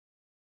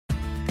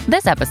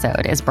This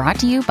episode is brought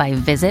to you by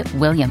Visit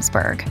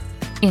Williamsburg.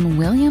 In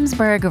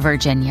Williamsburg,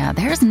 Virginia,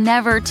 there's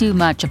never too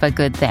much of a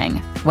good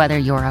thing. Whether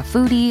you're a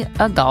foodie,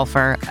 a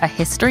golfer, a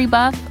history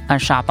buff, a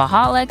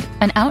shopaholic,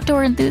 an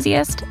outdoor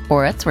enthusiast,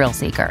 or a thrill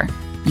seeker,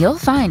 you'll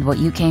find what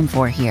you came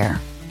for here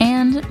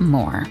and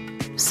more.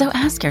 So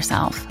ask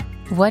yourself,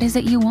 what is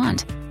it you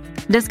want?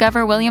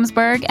 Discover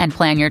Williamsburg and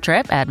plan your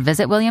trip at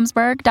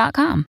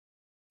visitwilliamsburg.com.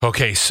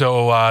 Okay,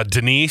 so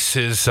Denise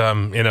is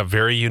in a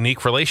very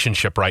unique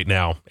relationship right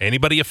now.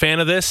 Anybody a fan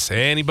of this?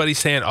 Anybody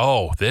saying,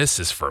 oh, this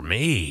is for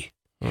me?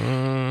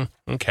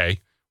 Okay.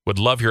 Would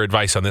love your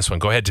advice on this one.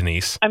 Go ahead,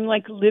 Denise. I'm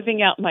like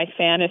living out my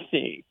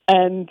fantasy,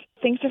 and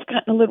things have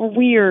gotten a little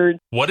weird.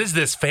 What is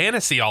this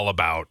fantasy all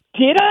about?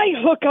 Did I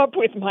hook up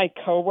with my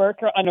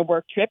coworker on a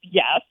work trip?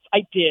 Yes,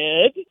 I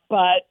did,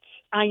 but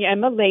I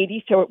am a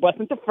lady, so it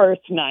wasn't the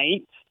first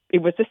night.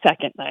 It was the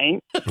second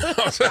night.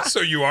 So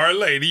you are a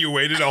lady. You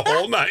waited a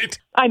whole night.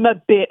 I'm a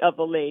bit of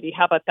a lady.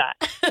 How about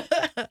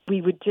that?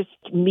 We would just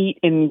meet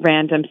in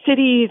random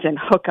cities and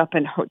hook up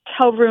in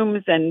hotel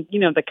rooms and, you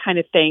know, the kind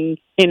of thing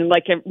in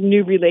like a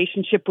new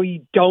relationship where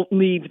you don't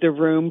leave the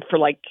room for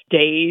like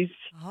days.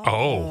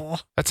 Oh,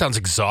 that sounds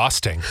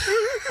exhausting.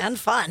 And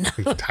fun.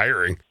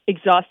 Tiring.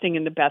 Exhausting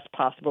in the best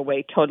possible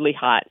way. Totally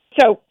hot.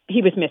 So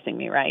he was missing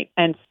me, right?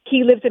 And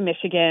he lives in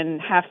Michigan.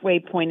 Halfway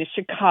point is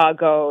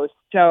Chicago.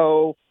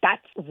 So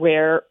that's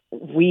where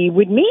we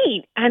would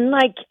meet. And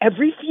like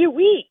every few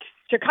weeks,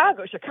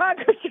 Chicago.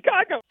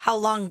 How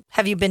long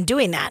have you been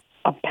doing that?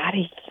 About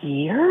a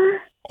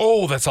year.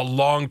 Oh, that's a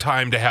long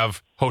time to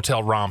have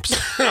hotel romps.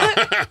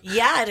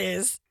 Yeah, it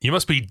is. You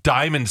must be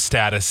diamond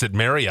status at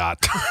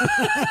Marriott.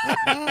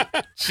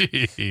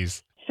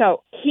 Jeez.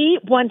 So he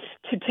wants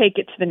to take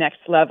it to the next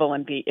level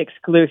and be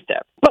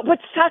exclusive. But what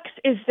sucks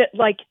is that,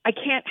 like, I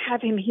can't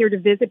have him here to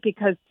visit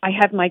because I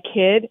have my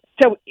kid.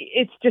 So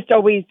it's just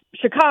always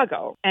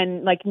Chicago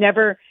and, like,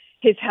 never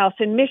his house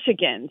in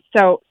Michigan.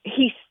 So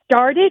he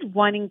started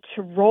wanting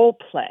to role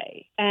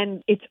play.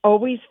 And it's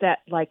always that,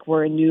 like,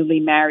 we're a newly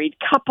married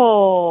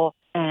couple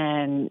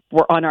and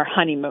we're on our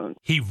honeymoon.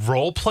 He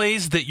role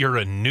plays that you're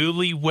a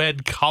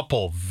newlywed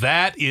couple.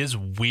 That is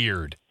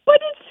weird. But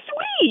it's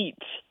sweet.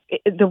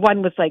 The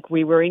one was like,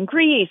 we were in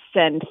Greece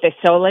and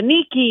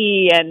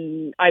Thessaloniki,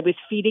 and I was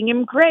feeding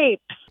him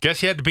grapes.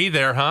 Guess you had to be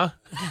there, huh?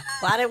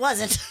 Glad it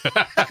wasn't.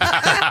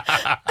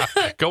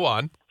 Go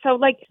on. So,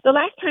 like, the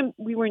last time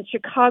we were in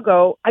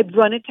Chicago, I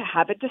wanted to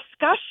have a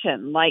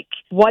discussion, like,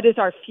 what is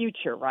our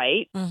future,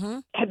 right? Mm-hmm.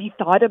 Have you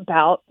thought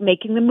about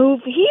making the move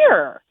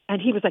here?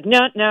 And he was like,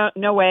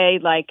 no way.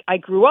 Like, I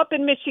grew up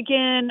in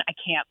Michigan. I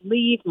can't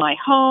leave my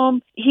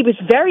home. He was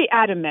very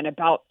adamant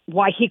about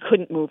why he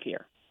couldn't move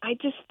here. I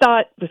just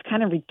thought it was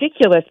kind of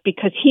ridiculous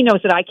because he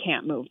knows that I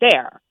can't move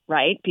there,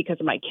 right, because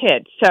of my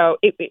kid. So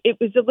it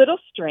was a little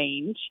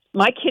strange.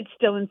 My kid's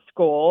still in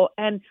school.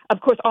 And, of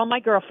course, all my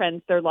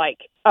girlfriends, they're like,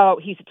 oh,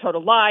 he's a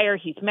total liar.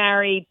 He's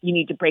married. You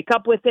need to break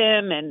up with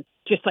him and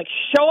just, like,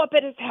 show up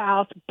at his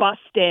house, bust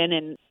in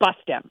and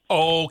bust him.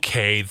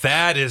 Okay,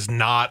 that is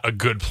not a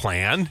good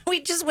plan. We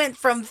just went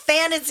from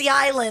Fantasy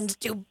Island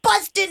to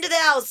bust into the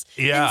house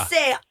and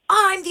say,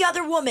 I'm the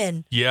other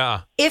woman.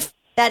 Yeah. If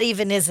that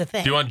even is a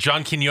thing. Do you want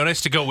John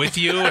Quinones to go with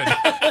you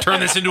and turn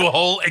this into a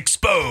whole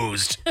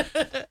exposed?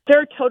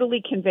 They're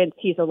totally convinced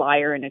he's a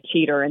liar and a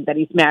cheater and that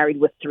he's married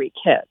with 3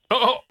 kids.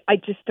 Oh. I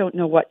just don't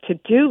know what to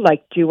do.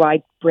 Like, do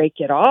I break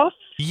it off?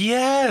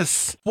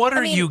 Yes. What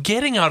are you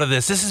getting out of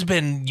this? This has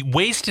been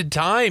wasted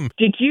time.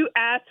 Did you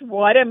ask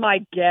what am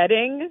I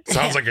getting?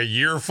 Sounds like a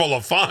year full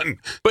of fun.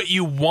 But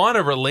you want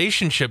a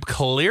relationship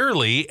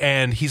clearly,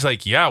 and he's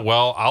like, yeah,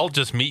 well, I'll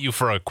just meet you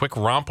for a quick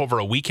romp over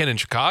a weekend in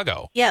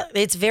Chicago. Yeah,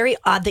 it's very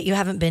odd that you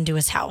haven't been to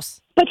his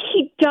house. But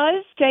he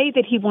does say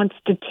that he wants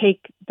to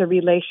take the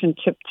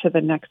relationship to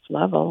the next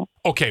level.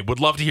 Okay, would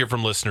love to hear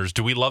from listeners.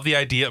 Do we love the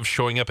idea of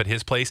showing up at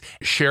his place?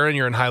 Sharon,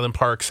 you're in Highland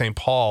Park, St.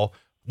 Paul.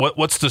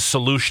 What's the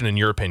solution in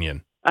your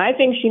opinion? I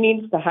think she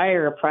needs to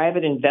hire a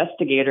private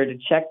investigator to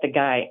check the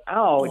guy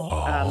out.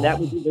 Oh. That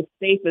would be the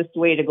safest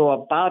way to go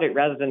about it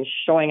rather than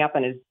showing up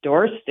on his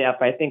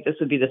doorstep. I think this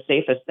would be the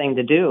safest thing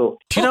to do.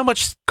 Do you know how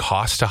much it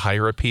costs to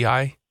hire a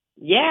PI?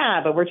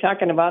 Yeah, but we're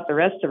talking about the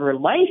rest of her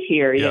life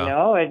here, you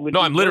know.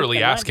 No, I'm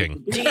literally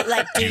asking. Do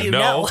you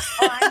know?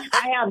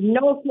 I have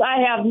no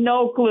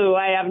clue.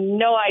 I have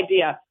no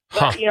idea.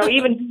 But,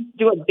 even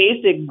do a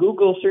basic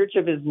Google search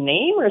of his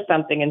name or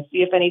something and see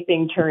if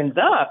anything turns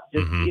up.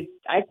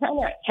 I kind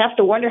of have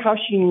to wonder how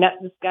she met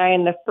this guy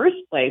in the first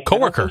place.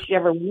 Coworker. I don't think she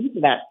ever went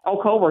to that.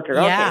 Oh, coworker.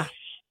 Yeah. Okay.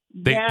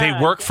 They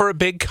work for a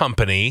big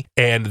company,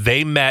 and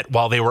they met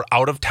while they were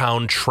out of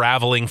town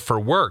traveling for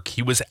work.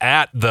 He was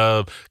at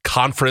the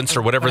conference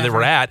or whatever they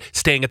were at,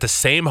 staying at the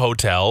same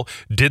hotel,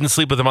 didn't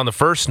sleep with him on the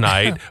first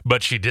night,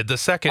 but she did the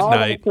second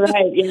night. That's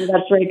right. Yeah,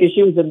 that's right, because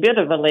she was a bit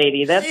of a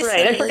lady. That's She's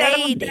right. a I forgot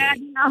about lady. that.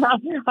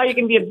 How you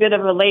can be a bit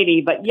of a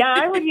lady. But yeah,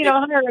 I would,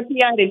 hire a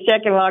PI to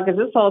check him out because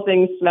this whole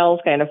thing smells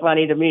kind of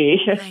funny to me.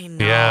 I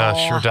know. Yeah,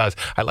 sure does.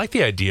 I like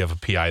the idea of a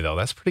PI, though.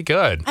 That's pretty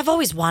good. I've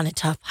always wanted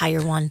to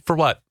hire one. For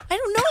what? I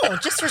don't know. know,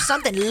 just for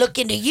something. Look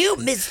into you,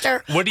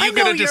 mister. What are you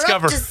going to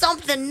discover? Up to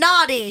something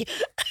naughty.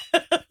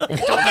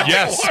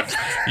 Yes.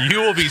 You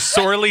will be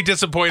sorely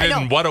disappointed,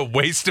 and what a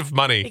waste of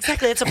money.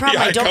 Exactly. That's a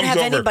problem. I don't have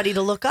anybody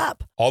to look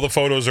up. All the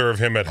photos are of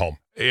him at home.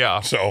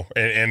 Yeah. So,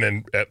 and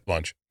then at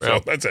lunch.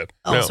 So that's it.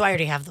 Oh, so I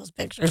already have those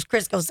pictures.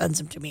 Crisco sends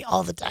them to me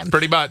all the time.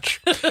 Pretty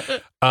much.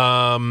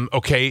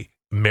 Okay.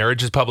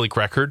 Marriage is public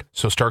record,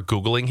 so start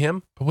Googling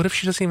him. But what if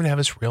she doesn't even have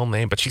his real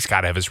name? But she's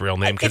got to have his real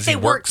name because he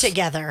work works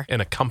together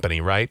in a company,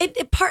 right?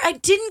 I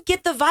didn't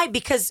get the vibe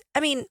because, I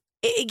mean,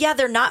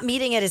 they're not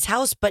meeting at his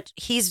house, but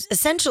he's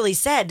essentially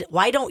said,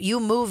 why don't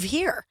you move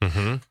here?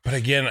 Mm-hmm. But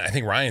again, I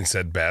think Ryan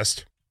said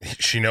best.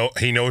 He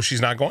knows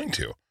she's not going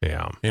to.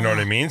 Yeah. You know what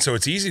I mean? So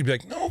it's easy to be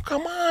like, no,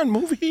 come on,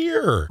 move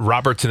here.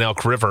 Robert's in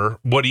Elk River.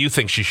 What do you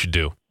think she should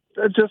do?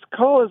 Just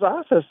call his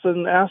office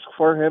and ask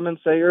for him and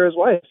say you're his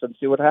wife and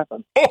see what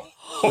happens.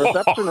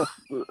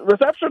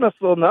 Receptionist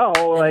will know,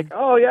 like,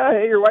 oh, yeah,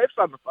 hey, your wife's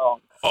on the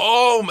phone.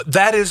 Oh,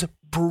 that is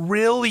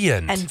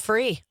brilliant. And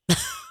free.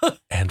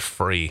 And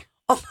free.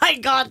 Oh, my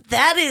God.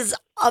 That is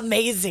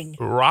amazing.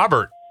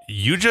 Robert,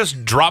 you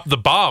just dropped the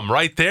bomb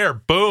right there.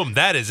 Boom.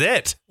 That is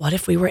it. What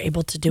if we were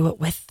able to do it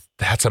with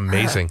That's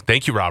amazing. her?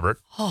 Thank you, Robert.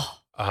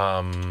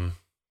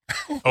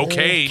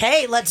 Okay.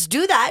 Okay, let's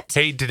do that.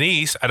 Hey,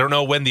 Denise, I don't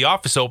know when the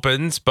office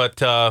opens, but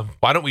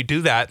why don't we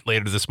do that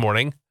later this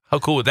morning? How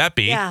cool would that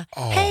be? Yeah.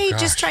 Oh, hey, gosh.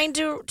 just trying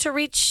to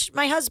reach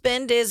my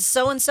husband. Is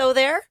so-and-so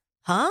there?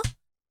 Huh?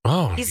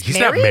 Oh, He's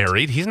not married?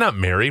 married. He's not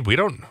married.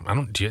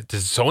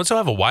 Does so-and-so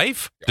have a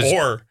wife?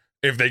 Or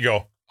if they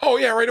go, oh,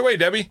 yeah, right away,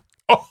 Debbie.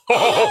 Oh,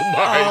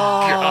 my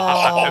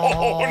God.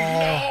 Oh,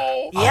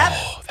 no. Yep.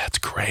 Oh, that's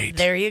great.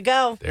 There you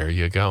go. There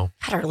you go.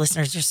 God, our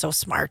listeners are so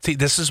smart. See,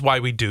 this is why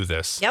we do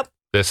this. Yep.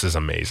 This is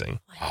amazing.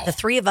 The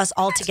three of us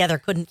all together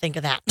couldn't think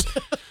of that.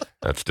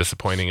 That's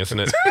disappointing, isn't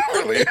it?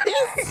 Really?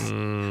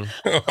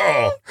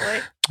 Oh.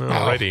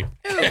 Alrighty.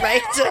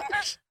 Right?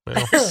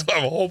 Well, We still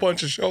have a whole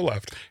bunch of show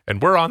left.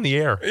 and we're on the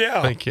air.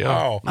 Yeah. Thank you.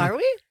 Wow. Are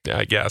we? Yeah,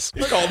 I guess.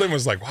 He called in and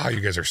was like, wow, you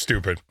guys are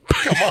stupid.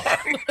 Come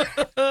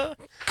on.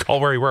 Call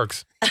where he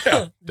works.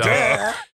 Yeah. Duh.